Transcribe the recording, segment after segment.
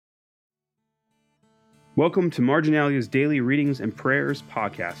Welcome to Marginalia's Daily Readings and Prayers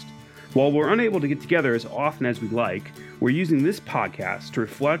podcast. While we're unable to get together as often as we'd like, we're using this podcast to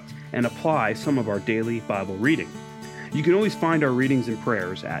reflect and apply some of our daily Bible reading. You can always find our readings and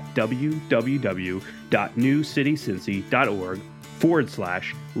prayers at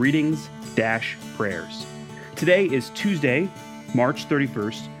www.newcitycincy.org/readings-prayers. Today is Tuesday, March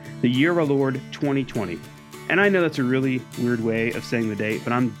 31st, the year of our Lord 2020. And I know that's a really weird way of saying the date,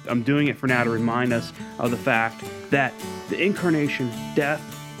 but I'm doing it for now to remind us of the fact that the incarnation, death,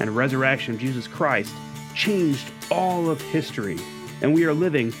 and resurrection of Jesus Christ changed all of history. And we are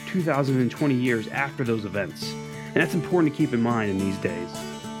living 2,020 years after those events. And that's important to keep in mind in these days.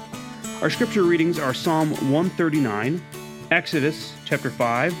 Our scripture readings are Psalm 139, Exodus chapter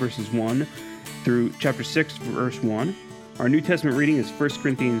 5, verses 1 through chapter 6, verse 1. Our New Testament reading is 1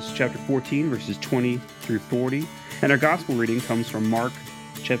 Corinthians chapter 14, verses 20 through 40. And our gospel reading comes from Mark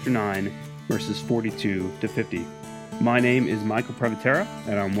chapter 9, verses 42 to 50. My name is Michael Privatera,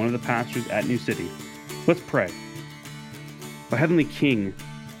 and I'm one of the pastors at New City. Let's pray. O Heavenly King,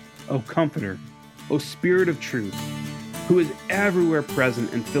 O Comforter, O Spirit of Truth, who is everywhere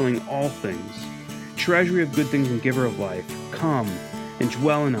present and filling all things, treasury of good things and giver of life, come and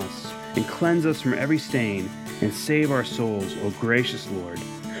dwell in us and cleanse us from every stain and save our souls, O gracious Lord.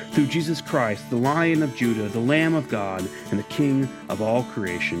 Through Jesus Christ, the Lion of Judah, the Lamb of God, and the King of all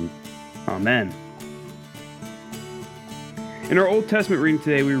creation. Amen. In our Old Testament reading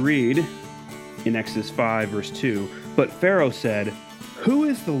today, we read in Exodus 5, verse 2, "But Pharaoh said, 'Who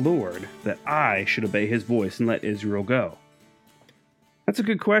is the Lord that I should obey his voice and let Israel go?'" That's a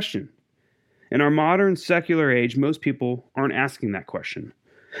good question. In our modern secular age, most people aren't asking that question.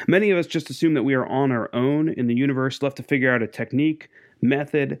 Many of us just assume that we are on our own in the universe, left to figure out a technique,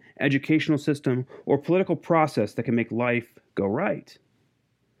 method, educational system, or political process that can make life go right.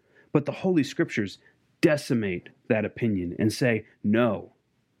 But the Holy Scriptures decimate that opinion and say, no,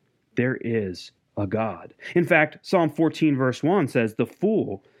 there is a God. In fact, Psalm 14, verse 1 says, "The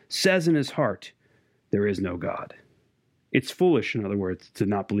fool says in his heart, there is no God." It's foolish, in other words, to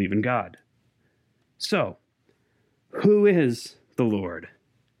not believe in God. So, who is the Lord?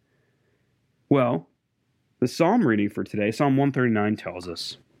 Well, the psalm reading for today, Psalm 139, tells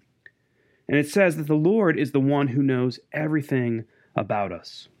us. And it says that the Lord is the one who knows everything about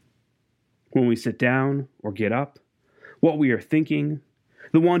us. When we sit down or get up, what we are thinking,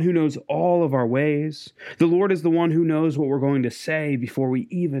 the one who knows all of our ways. The Lord is the one who knows what we're going to say before we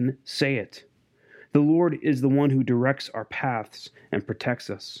even say it. The Lord is the one who directs our paths and protects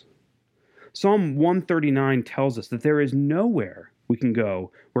us. Psalm 139 tells us that there is nowhere we can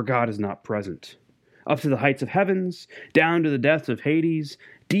go where God is not present. Up to the heights of heavens, down to the depths of Hades,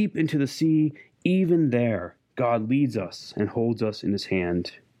 deep into the sea, even there, God leads us and holds us in his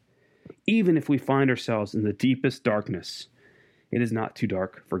hand. Even if we find ourselves in the deepest darkness, it is not too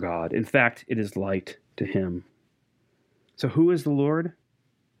dark for God. In fact, it is light to him. So who is the Lord?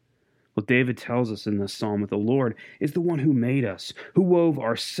 Well, David tells us in this psalm that the Lord is the one who made us, who wove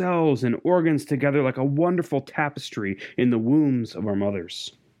our cells and organs together like a wonderful tapestry in the wombs of our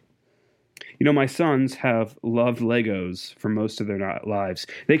mothers. You know, my sons have loved Legos for most of their lives.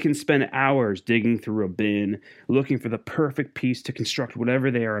 They can spend hours digging through a bin, looking for the perfect piece to construct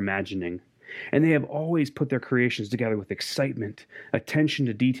whatever they are imagining. And they have always put their creations together with excitement, attention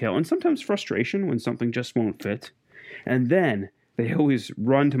to detail, and sometimes frustration when something just won't fit. And then they always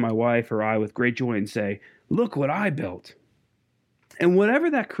run to my wife or I with great joy and say, "Look what I built." And whatever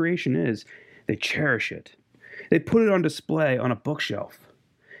that creation is, they cherish it. They put it on display on a bookshelf.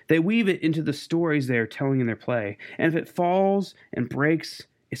 They weave it into the stories they are telling in their play. And if it falls and breaks,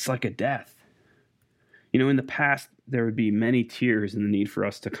 it's like a death. You know, in the past, there would be many tears and the need for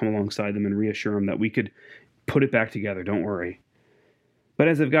us to come alongside them and reassure them that we could put it back together, don't worry. But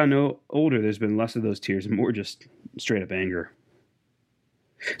as I've gotten older, there's been less of those tears and more just straight up anger.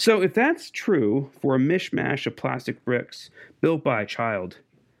 So if that's true for a mishmash of plastic bricks built by a child,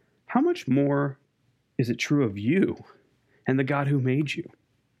 how much more is it true of you and the God who made you?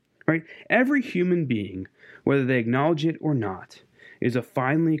 Right? Every human being, whether they acknowledge it or not, is a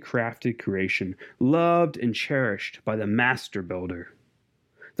finely crafted creation, loved and cherished by the master builder.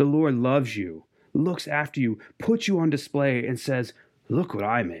 The Lord loves you, looks after you, puts you on display, and says, "Look what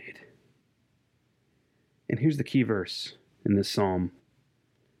I made." And here's the key verse in this psalm.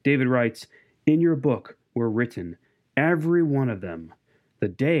 David writes, "In your book were written, every one of them, the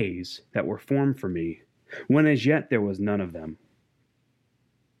days that were formed for me, when as yet there was none of them."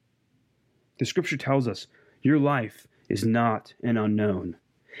 The scripture tells us your life is not an unknown.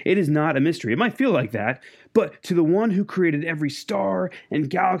 It is not a mystery. It might feel like that, but to the one who created every star and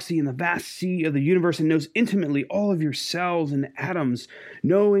galaxy in the vast sea of the universe and knows intimately all of your cells and atoms,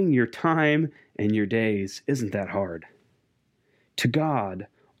 knowing your time and your days, isn't that hard? To God,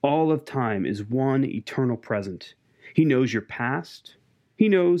 all of time is one eternal present. He knows your past, He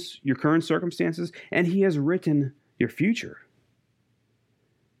knows your current circumstances, and He has written your future.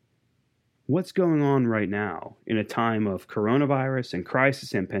 What's going on right now in a time of coronavirus and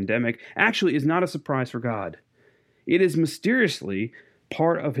crisis and pandemic actually is not a surprise for God. It is mysteriously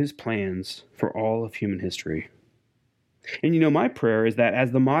part of His plans for all of human history. And my prayer is that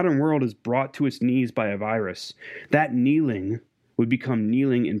as the modern world is brought to its knees by a virus, that kneeling would become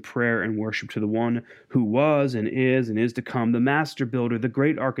kneeling in prayer and worship to the one who was and is to come, the master builder, the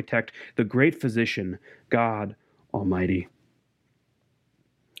great architect, the great physician, God Almighty.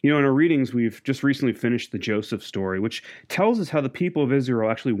 In our readings, we've just recently finished the Joseph story, which tells us how the people of Israel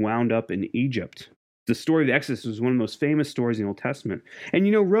actually wound up in Egypt. The story of the Exodus is one of the most famous stories in the Old Testament.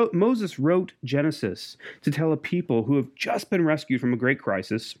 And Moses wrote Genesis to tell a people who have just been rescued from a great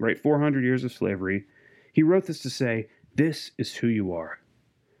crisis, 400 years of slavery. He wrote this to say, this is who you are.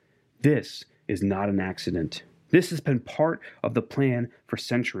 This is not an accident. This has been part of the plan for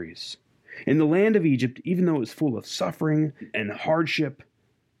centuries. In the land of Egypt, even though it was full of suffering and hardship,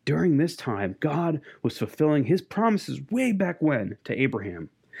 during this time, God was fulfilling His promises way back when to Abraham.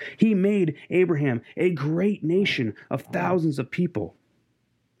 He made Abraham a great nation of thousands of people.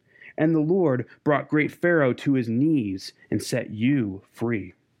 And the Lord brought great Pharaoh to his knees and set you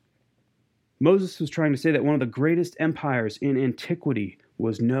free. Moses was trying to say that one of the greatest empires in antiquity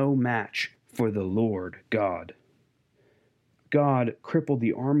was no match for the Lord God. God crippled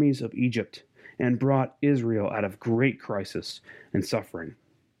the armies of Egypt and brought Israel out of great crisis and suffering.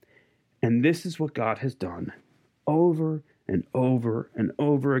 And this is what God has done over and over and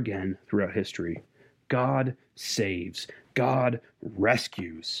over again throughout history. God saves. God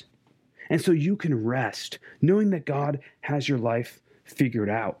rescues. And so you can rest knowing that God has your life figured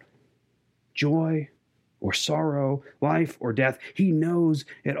out. Joy or sorrow, life or death, He knows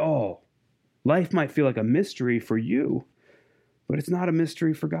it all. Life might feel like a mystery for you, but it's not a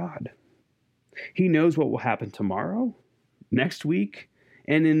mystery for God. He knows what will happen tomorrow, next week,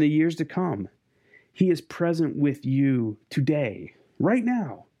 and in the years to come. He is present with you today, right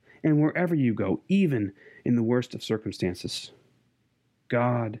now, and wherever you go, even in the worst of circumstances.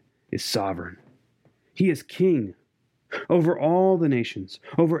 God is sovereign. He is king over all the nations,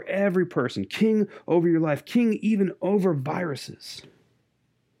 over every person, king over your life, king even over viruses.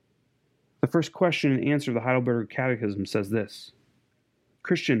 The first question and answer of the Heidelberg Catechism says this: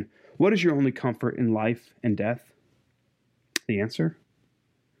 Christian, what is your only comfort in life and death? The answer?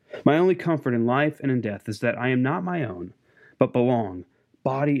 My only comfort in life and in death is that I am not my own, but belong,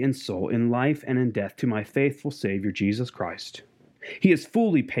 body and soul, in life and in death to my faithful Savior, Jesus Christ. He has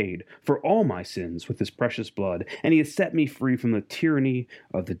fully paid for all my sins with His precious blood, and He has set me free from the tyranny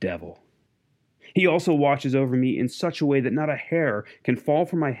of the devil. He also watches over me in such a way that not a hair can fall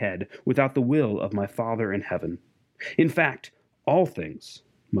from my head without the will of my Father in heaven. In fact, all things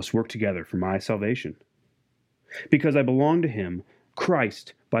must work together for my salvation. Because I belong to Him,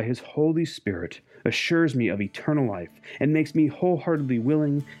 Christ, by His Holy Spirit, assures me of eternal life and makes me wholeheartedly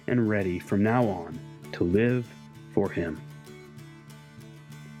willing and ready from now on to live for Him.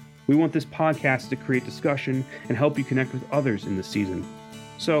 We want this podcast to create discussion and help you connect with others in this season.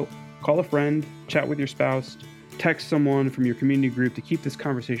 So, call a friend, chat with your spouse, text someone from your community group to keep this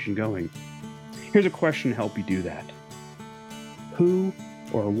conversation going. Here's a question to help you do that. Who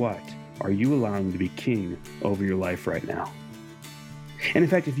or what are you allowing to be king over your life right now? And in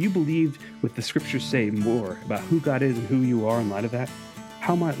fact, if you believed what the scriptures say more about who God is and who you are in light of that,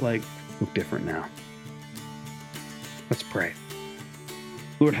 how might life look different now? Let's pray.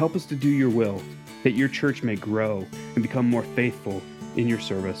 Lord, help us to do your will, that your church may grow and become more faithful in your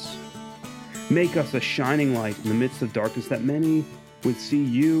service. Make us a shining light in the midst of darkness, that many would see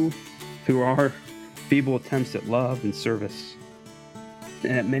you through our feeble attempts at love and service,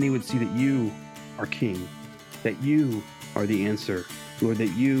 and that many would see that you are King, that you are the answer, Lord, that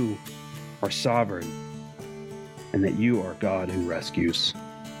you are sovereign, and that you are God who rescues.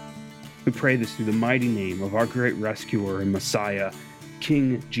 We pray this through the mighty name of our great rescuer and Messiah,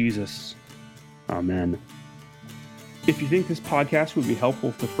 King Jesus. Amen. If you think this podcast would be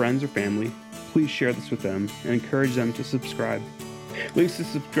helpful to friends or family, please share this with them and encourage them to subscribe. Links to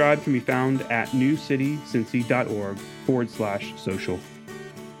subscribe can be found at newcitycincy.org/social.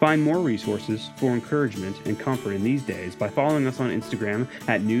 Find more resources for encouragement and comfort in these days by following us on Instagram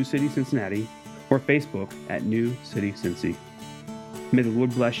at New City Cincinnati or Facebook at New City Cincy. May the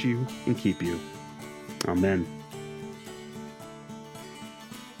Lord bless you and keep you. Amen.